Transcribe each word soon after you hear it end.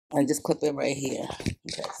And just clip it right here.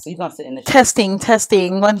 Okay, so you're gonna sit in the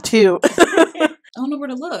testing 1, 2. I don't know where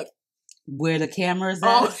to look. Where the camera is at.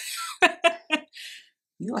 Oh.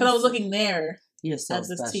 Because I was looking there. You're so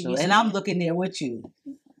special. And I'm looking there with you.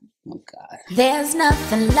 Oh God. There's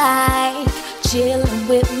nothing like chilling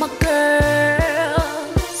with my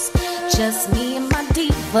girls. Just me and my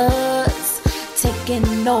divas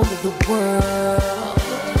taking over the world.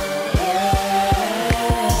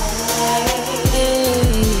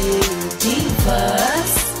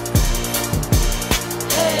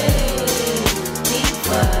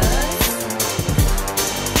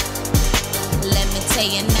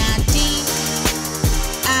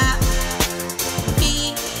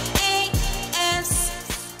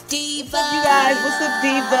 What's up,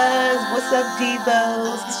 divas? What's up,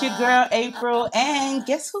 divas? It's your girl, April. And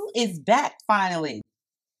guess who is back finally?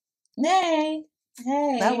 Nay.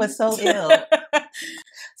 Hey. That was so ill.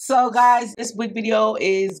 So, guys, this wig video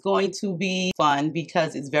is going to be fun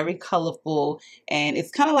because it's very colorful and it's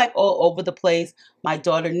kind of like all over the place. My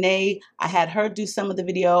daughter, Nay, I had her do some of the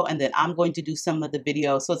video and then I'm going to do some of the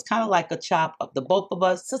video. So it's kind of like a chop of the both of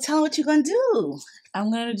us. So tell them what you're going to do.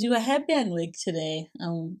 I'm going to do a headband wig today.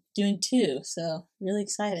 I'm doing 2, so really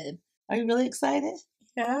excited. Are you really excited?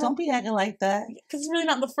 Yeah. Don't be acting like that. Because it's really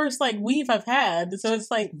not the first like weave I've had. So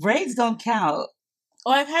it's like... Braids don't count.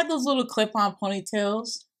 Oh, I've had those little clip-on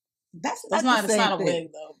ponytails. That's not the same a thing. wig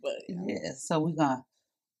though, but you know. Yeah. So we're gonna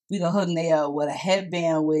hook Nay up with a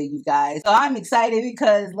headband wig, you guys. So I'm excited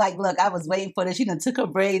because, like, look, I was waiting for this. She done took her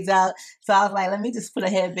braids out, so I was like, let me just put a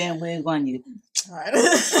headband wig on you. All right.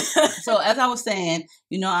 So as I was saying,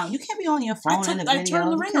 you know, you can't be on your phone in the video. I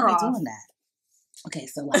turned the ringer off. Doing that. Okay,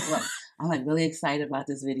 so like, look, I'm like really excited about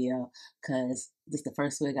this video because this is the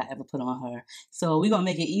first wig I ever put on her. So we're gonna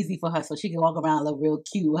make it easy for her so she can walk around look real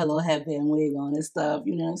cute with her little headband wig on and stuff.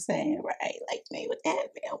 You know what I'm saying? Right? Like me with the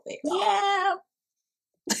headband wig on. Yeah.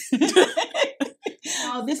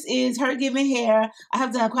 Now, this is HerGivenHair. I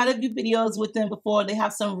have done quite a few videos with them before. They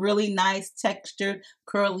have some really nice textured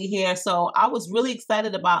curly hair. So I was really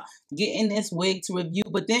excited about getting this wig to review.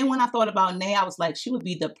 But then when I thought about Nay, I was like, she would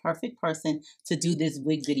be the perfect person to do this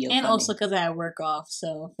wig video. And also because I had work off,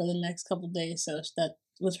 so for the next couple of days, so that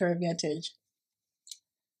was her advantage.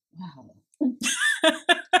 Wow.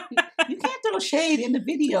 You can't throw shade in the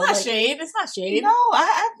video. It's not shade. It's not shade. No,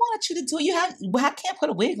 I wanted you to do it. I can't put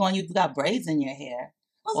a wig on you if you got braids in your hair.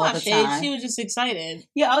 Well, it's not shade. She was just excited.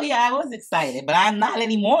 Yeah, oh yeah, I was excited, but I'm not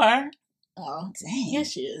anymore. Oh, dang.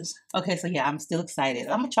 Yes, she is. Okay, so yeah, I'm still excited.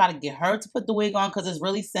 I'm going to try to get her to put the wig on because it's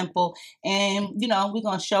really simple. And, you know, we're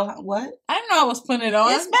going to show her what? I didn't know I was putting it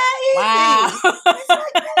on. It's not easy. Wow. It's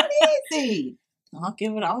like not easy. I'll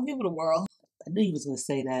give it a whirl. I knew you was going to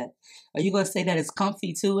say that. Are you going to say that it's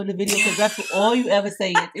comfy too in the video? Because that's all you ever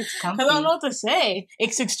say. It's comfy. Because I don't know what to say.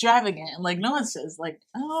 It's extravagant. Like, no one says, like,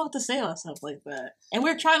 I don't know what to say about stuff like that. And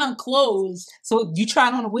we're trying on clothes. So you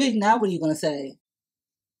tried on a wig. Now what are you going to say?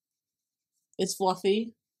 It's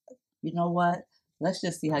fluffy. You know what? Let's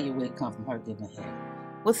just see how your wig comes from HerGivenHair.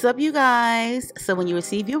 What's up, you guys? So when you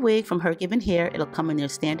receive your wig from HerGivenHair, it'll come in their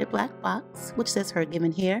standard black box, which says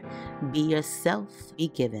HerGivenHair. Be yourself, be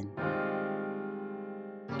given.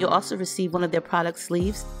 You'll also receive one of their product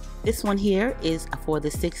sleeves. This one here is for the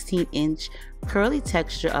 16-inch curly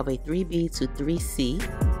texture of a 3B to 3C.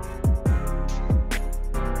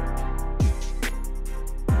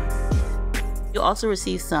 You'll also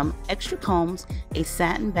receive some extra combs, a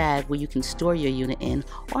satin bag where you can store your unit in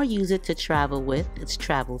or use it to travel with. It's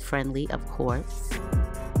travel friendly, of course.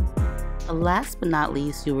 Last but not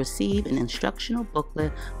least, you'll receive an instructional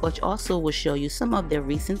booklet which also will show you some of their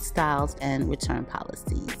recent styles and return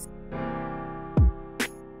policies.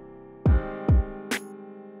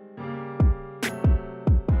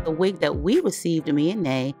 The wig that we received, me and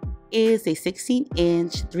Nay, is a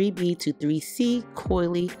 16-inch 3B to 3C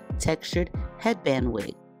coily textured headband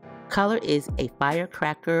wig. Color is a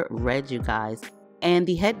firecracker red, you guys. And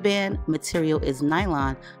the headband material is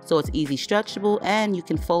nylon, so it's easy stretchable and you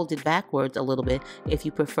can fold it backwards a little bit if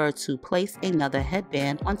you prefer to place another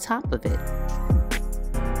headband on top of it.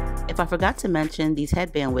 If I forgot to mention, these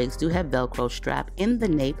headband wigs do have Velcro strap in the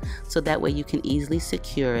nape so that way you can easily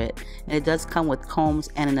secure it. And it does come with combs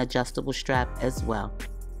and an adjustable strap as well.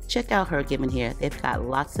 Check out HerGivenHair. They've got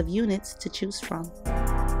lots of units to choose from.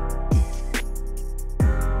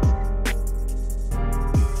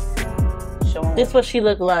 This is what she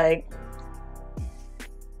looked like.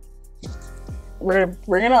 We're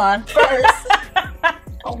bringing it on first.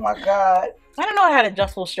 Oh my God. I don't know I had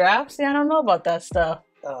adjustable straps. See, I don't know about that stuff.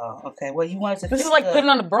 Oh, okay. Well, you wanted to. This is like putting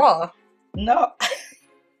on a bra. No.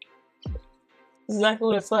 Exactly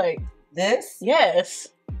what it's like. This? Yes.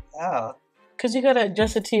 How? Because you gotta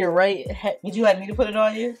adjust it to your right head. Would you like me to put it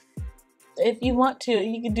on you? If you want to,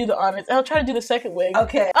 you can do the honors. I'll try to do the second wig.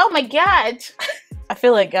 Okay. Oh my god! I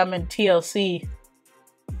feel like I'm in TLC.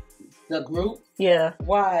 The group? Yeah.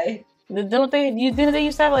 Why? Didn't they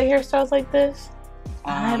used to have like hairstyles like this?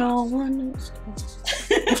 I don't want to.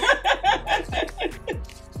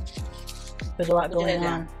 There's a lot going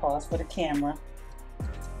on. Pause for the camera.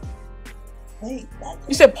 Wait.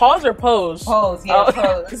 You said pause or pose? Pose, yeah,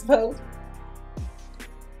 pose. Pose.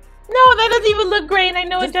 No, that doesn't even look great. I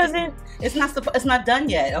know it doesn't. It's not done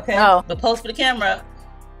yet, okay? Oh. But pose for the camera.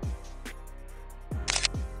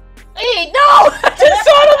 Hey, no! I just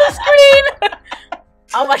saw it on the screen!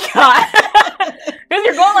 Oh my god. Because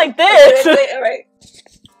you're going like this. Wait, alright.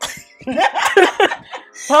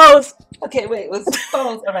 Pose. Okay, wait, let's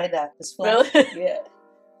pose. Alright, now. Just Really? Yeah.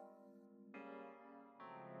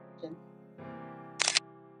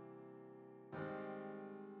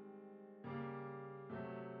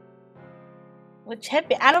 Which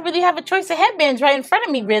headband? I don't really have a choice of headbands right in front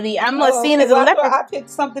of me, really. I'm seeing as a I leopard. I picked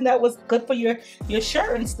something that was good for your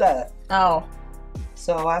shirt and stuff. Oh.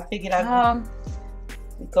 So I figured I'd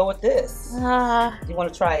go with this. Do you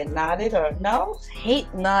want to try it knotted or no?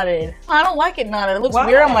 Hate knotted. I don't like it knotted. It looks Why?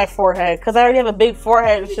 weird on my forehead because I already have a big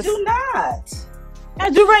forehead. It's You just do not. I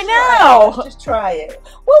do right now. Just try it.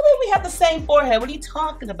 Well, then we have the same forehead. What are you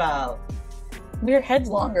talking about? Your head's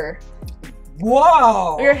longer.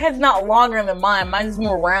 Whoa! Your head's not longer than mine. Mine's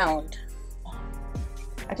more round.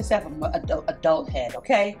 I just have an adult head,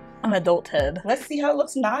 okay? An adult head. Let's see how it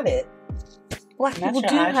looks knotted. Black Not people your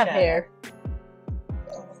do have eyeshadow. hair.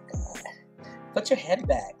 Oh my god. Put your head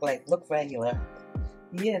back. Like, look regular.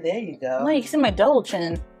 Yeah, there you go. No, you can see my double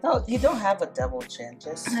chin. No, you don't have a double chin.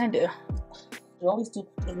 Just I do. you always do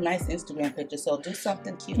nice Instagram pictures, so do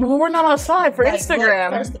something cute. Well, we're not outside for Like,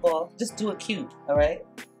 Instagram. Look, first of all, just do it cute, alright?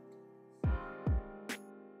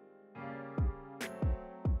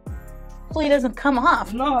 Hopefully it doesn't come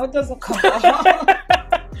off. No, it doesn't come off.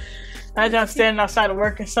 I'm standing outside of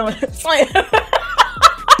work and someone it's like This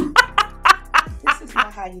is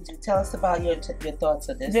not how you do. Tell us about your thoughts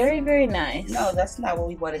of this. very, very nice. No, that's not what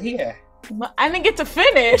we want to hear. But I didn't get to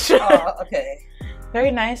finish. Oh, okay.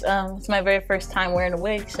 Very nice. It's my very first time wearing a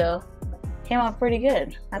wig, so it came out pretty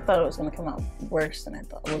good. I thought it was gonna come out worse than I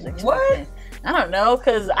thought it was expecting. What? I don't know,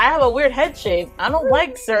 cause I have a weird head shape. I don't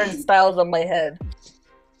like certain styles on my head.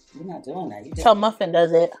 You're not doing that. You That's how Muffin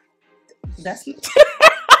does it. That's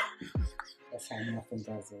how Muffin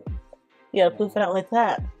does it. You gotta poof it out like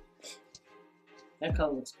that. That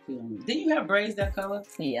color looks cute on you. Didn't you have braids that color?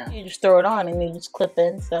 Yeah. You just throw it on and you just clip it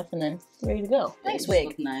and stuff and then you're ready to go. Nice wig.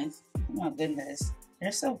 Look nice. Oh my goodness.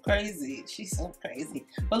 They're so crazy. She's so crazy.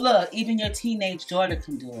 But look, even your teenage daughter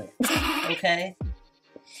can do it. Okay?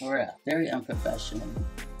 For real. Very unprofessional.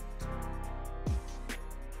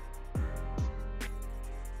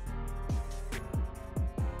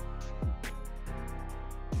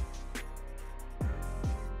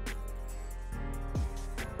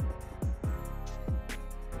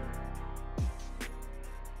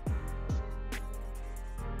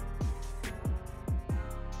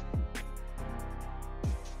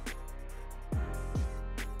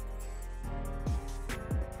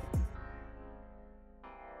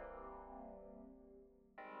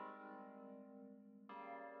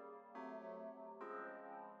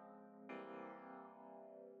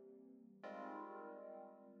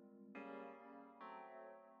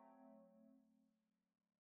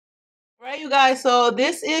 Right, you guys, so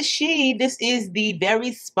this is the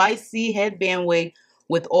very spicy headband wig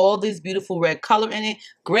with all this beautiful red color in it.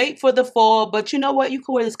 Great for the fall, but you know what? You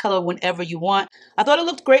can wear this color whenever you want. I thought it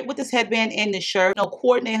looked great with this headband and the shirt. No,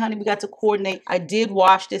 coordinate, honey. We got to coordinate. I did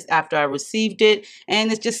wash this after I received it,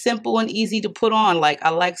 and it's just simple and easy to put on. Like, I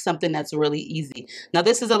like something that's really easy. Now,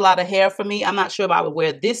 this is a lot of hair for me. I'm not sure if I would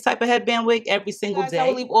wear this type of headband wig every single day. I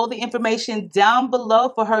will leave all the information down below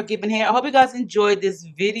for HerGivenHair. I hope you guys enjoyed this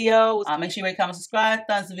video. Make sure you rate, comment, subscribe,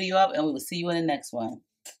 thumbs the video up, and we will see you in the next one.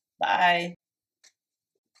 Bye.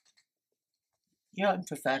 You're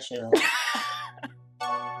unprofessional.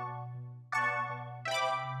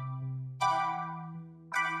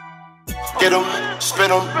 Get 'em,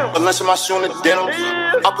 spin 'em, unless my shoe in the denim.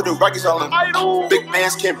 I put the Rockies all in. Big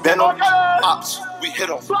bands can't bend 'em. Ops, we hit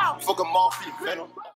 'em. Fuck 'em off, venom.